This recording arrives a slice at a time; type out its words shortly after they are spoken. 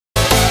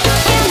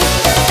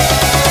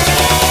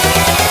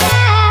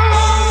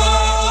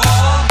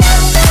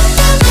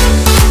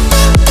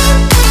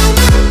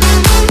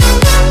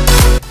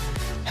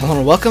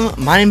everyone,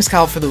 welcome. My name is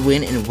Kyle for the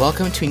win, and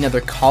welcome to another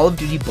Call of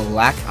Duty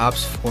Black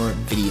Ops 4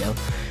 video.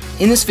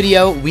 In this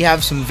video, we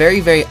have some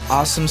very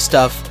awesome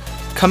stuff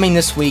coming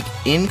this week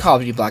in Call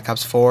of Duty Black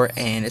Ops 4,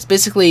 and it's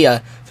basically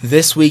a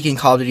This Week in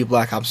Call of Duty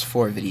Black Ops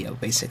 4 video,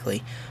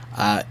 basically.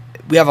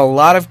 We have a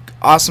lot of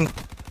awesome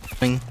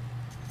things,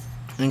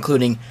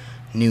 including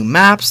new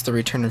maps, the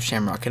return of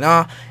Shamrock and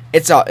all.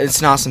 It's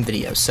an awesome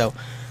video. So,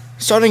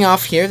 starting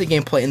off here, the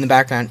gameplay in the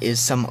background is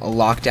some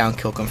lockdown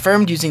kill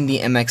confirmed using the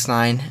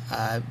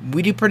MX9.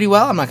 We do pretty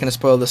well. I'm not going to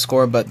spoil the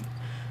score, but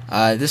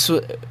this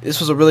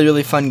was a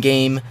really fun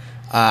game.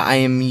 I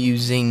am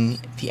using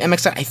the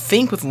MX9, I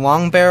think, with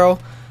long barrel,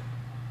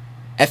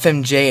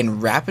 FMJ,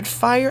 and rapid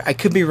fire. I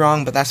could be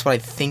wrong, but that's what I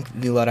think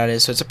the loadout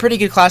is. So it's a pretty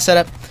good class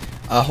setup.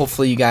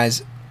 Hopefully you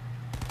guys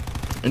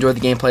enjoy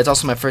the gameplay. It's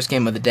also my first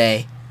game of the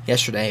day.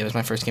 Yesterday it was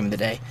my first game of the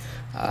day.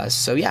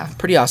 So yeah,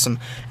 pretty awesome.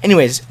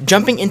 Anyways,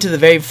 jumping into the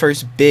very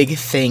first big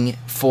thing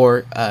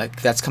for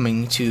that's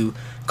coming to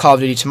Call of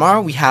Duty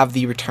tomorrow, we have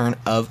the return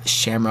of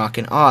Shamrock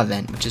and Awe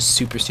event, which is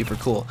super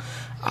cool.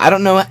 I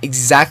don't know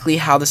exactly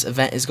how this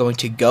event is going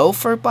to go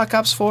for Black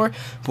Ops 4,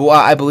 but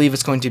what I believe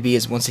it's going to be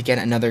is once again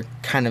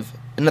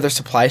another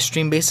supply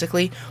stream,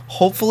 basically.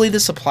 Hopefully the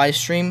supply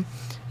stream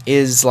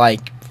is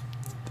like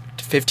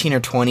 15 or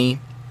 20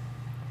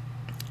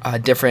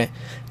 different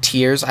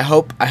tiers. I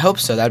hope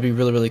so. That'd be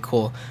really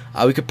cool.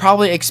 We could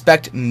probably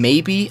expect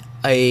maybe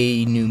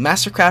a new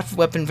Mastercraft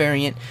weapon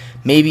variant,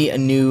 maybe a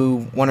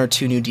new 1 or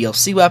 2 new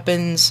DLC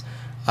weapons.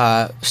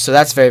 So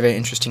that's very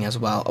interesting as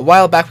well. A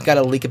while back we got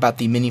a leak about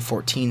the Mini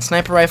 14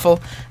 sniper rifle,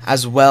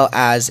 as well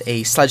as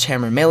a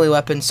sledgehammer melee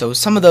weapon. So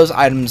some of those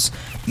items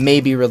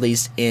may be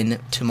released in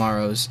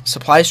tomorrow's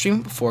supply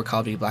stream for Call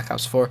of Duty Black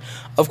Ops 4.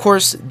 Of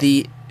course,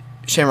 the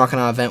Shamrock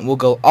and Awe event will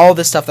go. All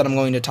this stuff that I'm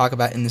going to talk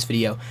about in this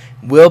video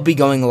will be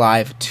going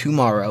live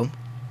tomorrow,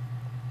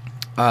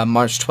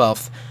 March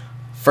 12th.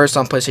 First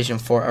on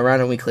PlayStation 4, around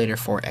a week later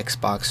for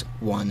Xbox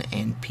One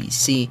and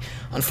PC.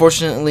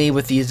 Unfortunately,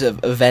 with these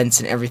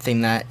events and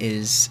everything that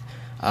is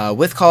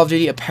with Call of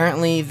Duty,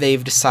 apparently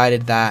they've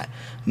decided that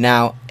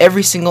now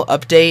every single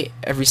update,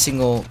 every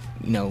single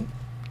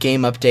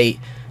game update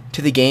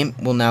to the game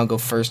will now go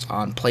first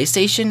on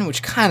PlayStation,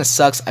 which kind of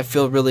sucks. I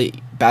feel really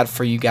bad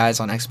for you guys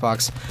on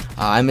Xbox.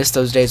 I miss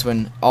those days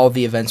when all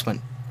the events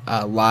went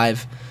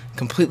live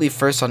completely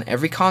first on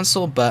every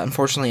console, but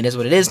unfortunately it is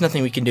what it is.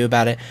 Nothing we can do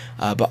about it.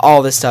 But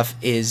all this stuff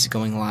is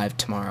going live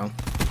tomorrow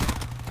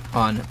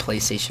on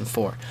PlayStation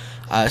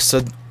 4.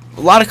 So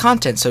a lot of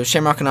content. So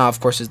Shamrock and Awe,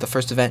 of course, is the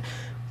first event.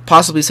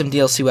 Possibly some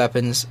DLC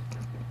weapons,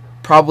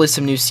 probably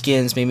some new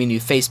skins, maybe new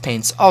face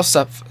paints, all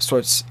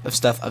sorts of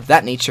stuff of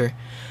that nature,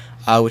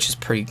 which is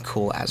pretty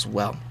cool as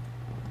well.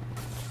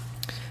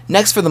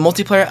 Next, for the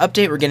multiplayer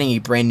update, we're getting a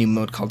brand new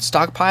mode called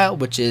Stockpile,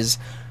 which is,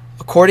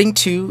 according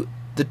to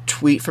the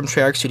tweet from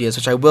Treyarch Studios,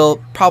 which I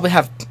will probably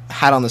have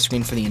had on the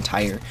screen for the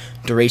entire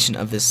duration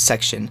of this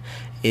section,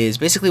 is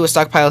basically what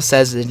Stockpile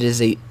says. It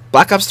is a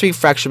Black Ops 3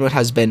 Fracture mode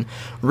has been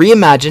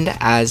reimagined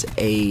as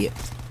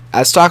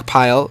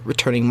Stockpile,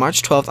 returning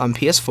March 12th on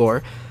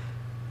PS4.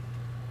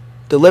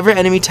 Deliver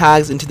enemy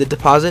tags into the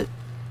deposit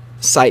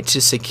site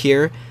to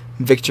secure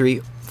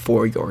victory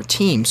for your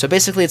team. So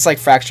basically it's like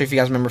Fracture, if you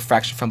guys remember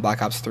Fracture from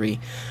Black Ops 3.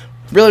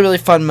 Really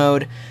fun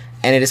mode,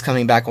 and it is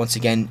coming back once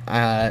again.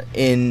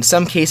 In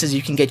some cases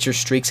you can get your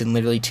streaks in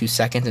literally 2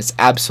 seconds. It's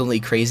absolutely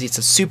crazy. It's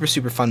a super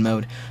fun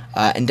mode,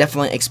 and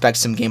definitely expect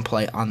some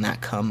gameplay on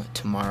that come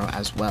tomorrow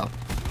as well.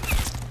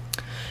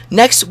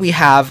 Next we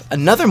have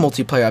another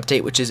multiplayer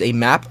update, which is a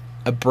map,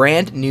 a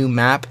brand new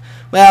map,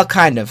 well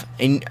kind of,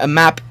 a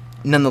map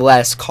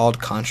nonetheless, called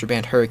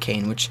Contraband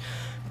Hurricane, which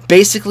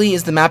basically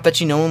is the map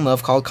that you know and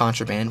love called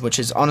Contraband, which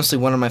is honestly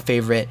one of my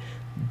favorite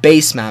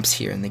base maps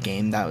here in the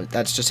game.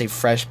 That's just a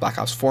fresh Black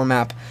Ops 4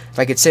 map. If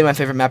I could say my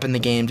favorite map in the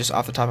game just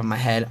off the top of my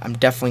head, I'm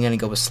definitely going to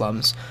go with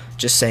Slums.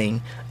 Just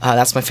saying.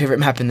 That's my favorite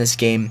map in this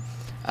game.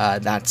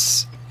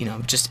 That's,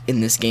 just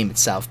in this game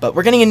itself. But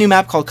we're getting a new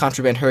map called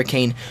Contraband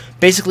Hurricane.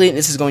 Basically,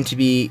 this is going to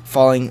be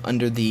falling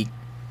under the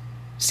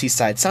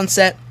Seaside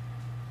Sunset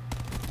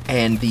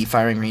and the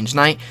Firing Range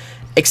Night.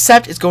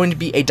 Except it's going to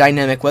be a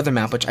dynamic weather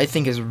map, which I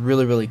think is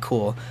really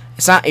cool.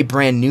 It's not a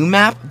brand new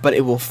map, but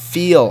it will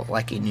feel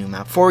like a new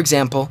map. For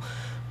example,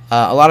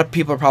 a lot of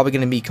people are probably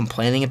going to be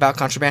complaining about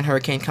Contraband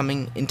Hurricane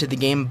coming into the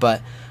game,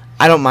 but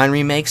I don't mind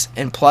remakes.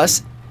 And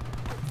plus,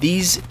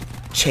 these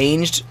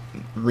changed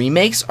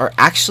remakes are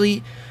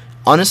actually,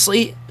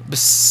 honestly,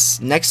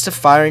 next to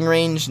Firing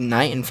Range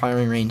Night and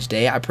Firing Range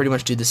Day, I pretty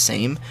much do the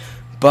same.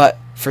 But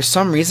for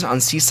some reason,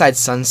 on Seaside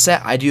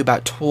Sunset, I do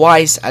about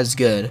twice as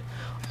good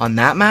on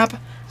that map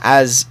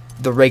as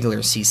the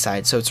regular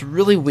Seaside. So it's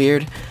really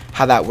weird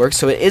how that works.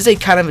 So it is a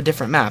kind of a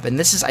different map, and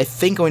this is, I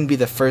think, going to be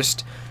the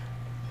first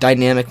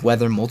dynamic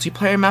weather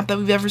multiplayer map that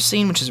we've ever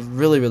seen, which is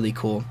really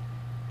cool.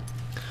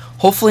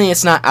 Hopefully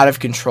it's not out of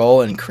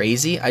control and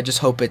crazy. I just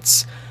hope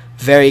it's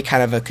very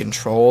kind of a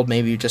controlled,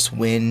 maybe just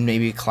wind,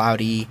 maybe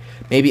cloudy,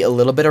 maybe a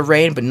little bit of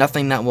rain, but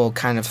nothing that will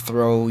kind of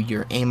throw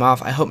your aim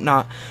off. I hope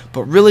not,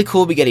 but really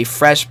cool. We get a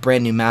fresh,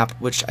 brand new map,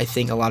 which I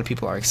think a lot of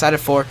people are excited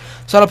for.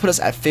 So that'll put us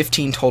at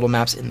 15 total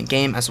maps in the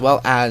game, as well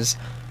as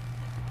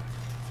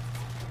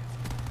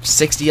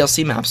 6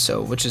 DLC maps,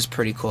 so which is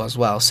pretty cool as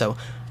well. So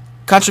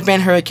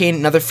Contraband Hurricane,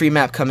 another free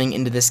map coming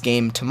into this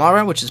game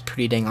tomorrow, which is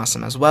pretty dang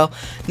awesome as well.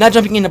 Now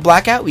jumping into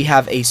Blackout, we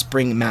have a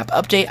spring map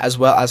update as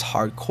well as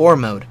hardcore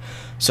mode.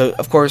 So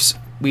of course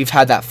we've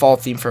had that fall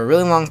theme for a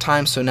really long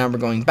time, so now we're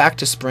going back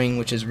to spring,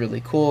 which is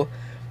really cool.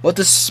 What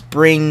the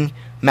spring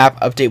map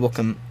update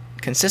will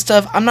consist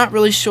of, I'm not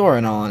really sure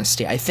in all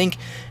honesty. I think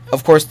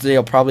of course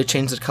they'll probably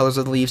change the colors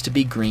of the leaves to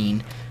be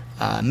green,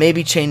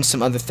 maybe change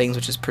some other things,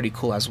 which is pretty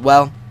cool as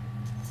well.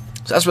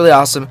 So that's really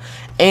awesome.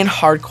 And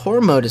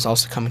hardcore mode is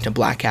also coming to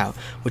Blackout,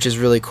 which is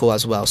really cool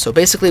as well. So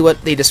basically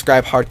what they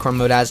describe hardcore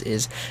mode as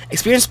is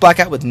experience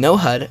Blackout with no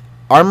HUD,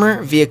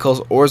 armor,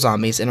 vehicles, or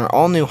zombies in our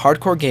all-new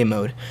hardcore game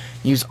mode.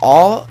 Use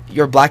all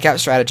your Blackout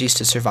strategies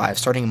to survive,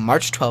 starting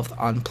March 12th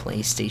on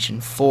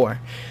PlayStation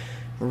 4.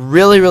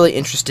 Really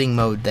interesting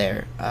mode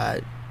there.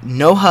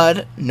 No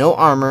HUD, no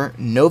armor,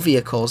 no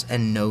vehicles,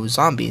 and no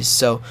zombies.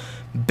 So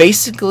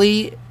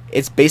basically,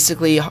 it's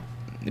basically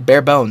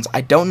bare bones.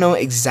 I don't know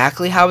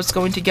exactly how it's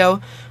going to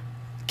go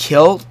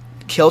kill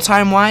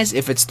time wise,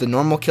 if it's the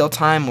normal kill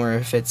time or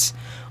if it's,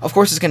 of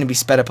course it's going to be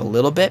sped up a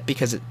little bit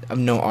because of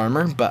no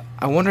armor, but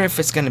I wonder if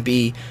it's going to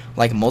be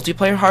like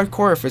multiplayer hardcore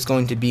or if it's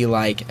going to be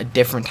like a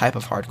different type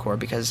of hardcore,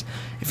 because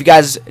if you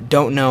guys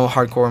don't know,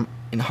 hardcore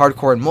and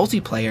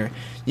multiplayer,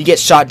 you get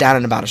shot down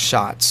in about a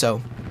shot.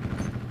 So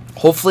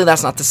hopefully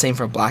that's not the same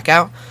for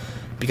Blackout,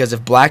 because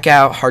if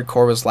Blackout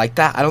hardcore was like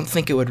that, I don't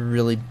think it would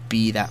really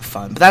be that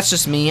fun. But that's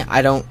just me.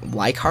 I don't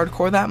like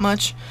hardcore that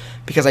much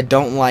because I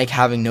don't like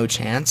having no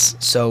chance.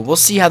 So we'll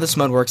see how this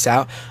mode works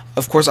out.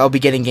 Of course, I'll be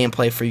getting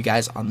gameplay for you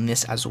guys on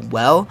this as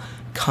well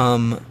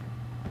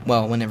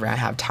whenever I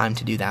have time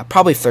to do that.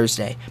 Probably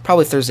Thursday.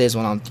 Probably Thursday is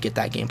when I'll get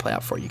that gameplay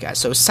out for you guys.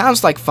 So it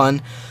sounds like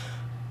fun.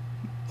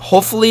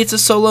 Hopefully it's a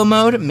solo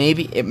mode.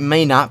 Maybe it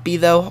may not be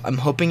though. I'm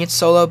hoping it's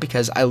solo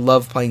because I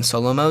love playing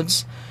solo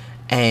modes.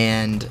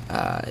 And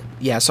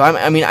yeah, so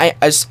I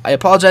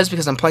apologize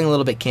because I'm playing a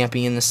little bit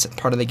campy in this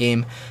part of the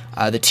game.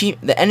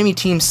 The enemy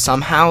team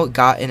somehow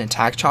got an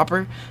attack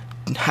chopper.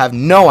 Have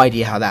no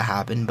idea how that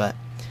happened, but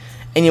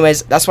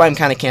anyways, that's why I'm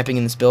kind of camping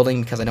in this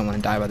building, because I don't want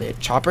to die by the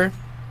chopper.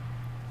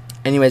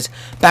 Anyways,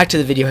 back to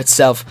the video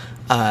itself.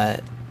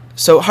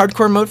 So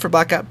hardcore mode for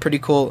Blackout, pretty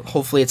cool.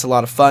 Hopefully it's a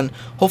lot of fun.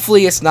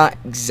 Hopefully it's not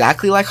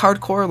exactly like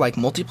hardcore, like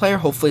multiplayer.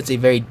 Hopefully it's a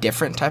very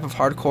different type of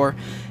hardcore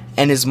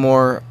and is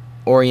more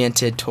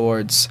oriented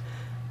towards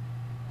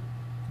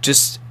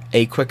just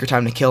a quicker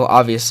time to kill,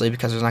 obviously,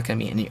 because there's not going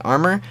to be any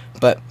armor,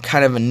 but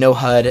kind of a no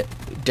HUD,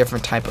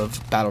 different type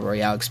of battle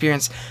royale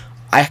experience.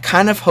 I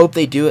kind of hope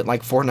they do it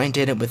like Fortnite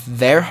did it with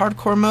their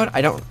hardcore mode.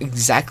 I don't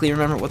exactly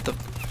remember what the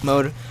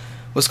mode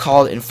was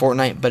called in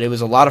Fortnite, but it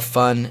was a lot of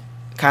fun,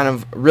 kind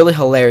of really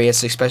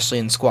hilarious, especially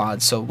in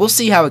squads. So we'll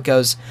see how it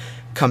goes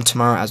come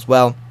tomorrow as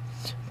well.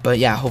 But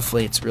yeah,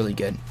 hopefully it's really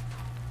good.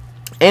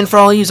 And for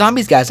all you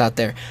zombies guys out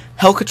there,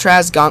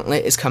 Alcatraz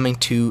Gauntlet is coming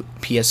to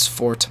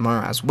PS4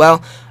 tomorrow as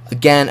well.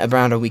 Again,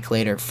 around a week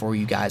later for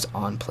you guys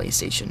on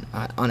PlayStation,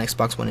 on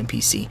Xbox One and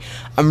PC.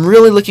 I'm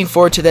really looking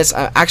forward to this.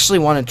 I actually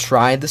want to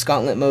try this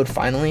Gauntlet mode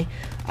finally.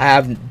 I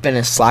have been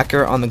a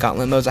slacker on the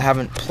Gauntlet modes. I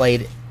haven't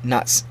played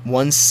not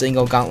one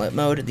single Gauntlet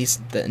mode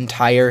the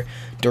entire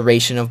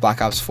duration of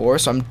Black Ops 4,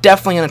 so I'm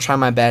definitely going to try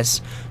my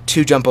best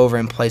to jump over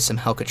and play some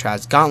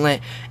Alcatraz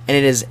Gauntlet. And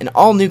it is an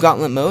all-new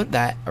Gauntlet mode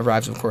that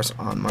arrives, of course,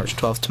 on March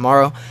 12th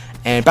tomorrow,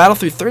 and battle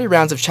through 30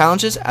 rounds of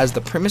challenges as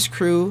the Primus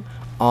crew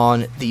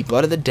on the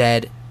Blood of the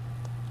Dead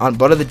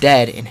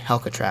in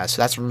Alcatraz.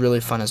 So that's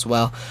really fun as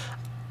well.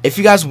 If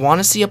you guys want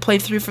to see a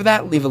playthrough for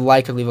that, leave a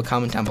like or leave a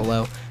comment down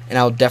below, and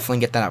I'll definitely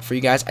get that out for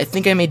you guys. I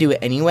think I may do it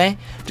anyway,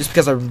 just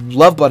because I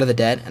love Blood of the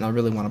Dead, and I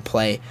really want to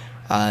play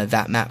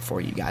that map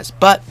for you guys.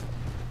 But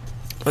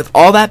with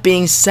all that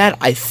being said,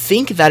 I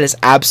think that is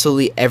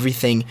absolutely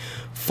everything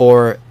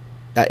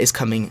that is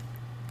coming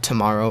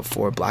tomorrow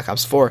for Black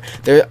Ops 4.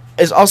 There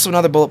is also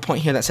another bullet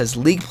point here that says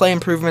league play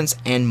improvements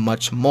and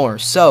much more.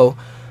 So,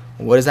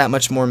 what does that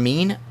much more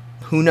mean?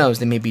 Who knows?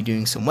 They may be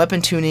doing some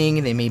weapon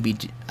tuning. They may be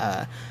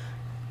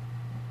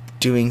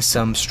doing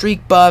some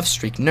streak buffs,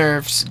 streak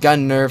nerfs,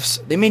 gun nerfs.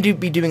 They may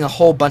be doing a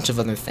whole bunch of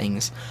other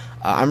things.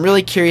 I'm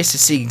really curious to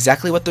see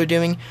exactly what they're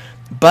doing,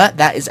 but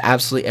that is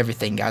absolutely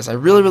everything, guys. I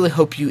really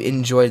hope you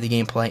enjoyed the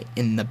gameplay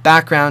in the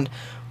background.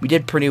 We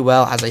did pretty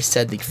well. As I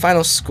said, the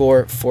final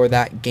score for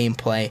that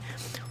gameplay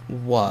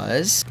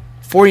was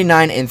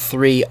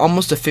 49-3,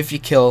 almost a 50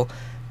 kill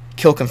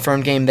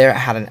confirmed game there.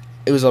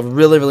 It was a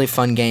really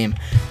fun game,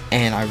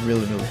 and I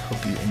really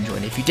hope you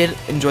enjoyed it. If you did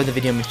enjoy the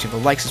video, make sure to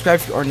like, subscribe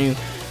if you are new.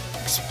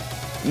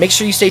 Make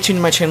sure you stay tuned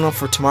to my channel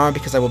for tomorrow,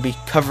 because I will be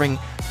covering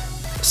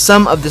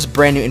some of this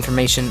brand new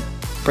information,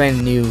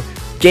 brand new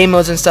game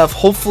modes and stuff.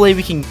 Hopefully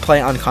we can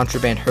play on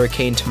Contraband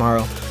Hurricane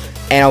tomorrow,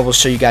 and I will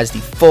show you guys the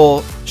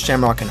full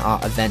Shamrock and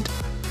Awe event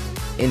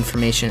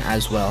information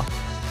as well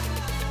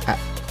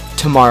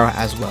tomorrow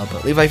as well.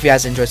 But leave a like if you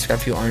guys enjoyed, subscribe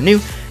if you are new,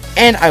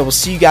 and I will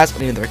see you guys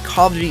on another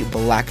Call of Duty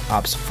Black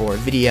Ops 4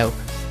 video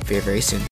very, very soon.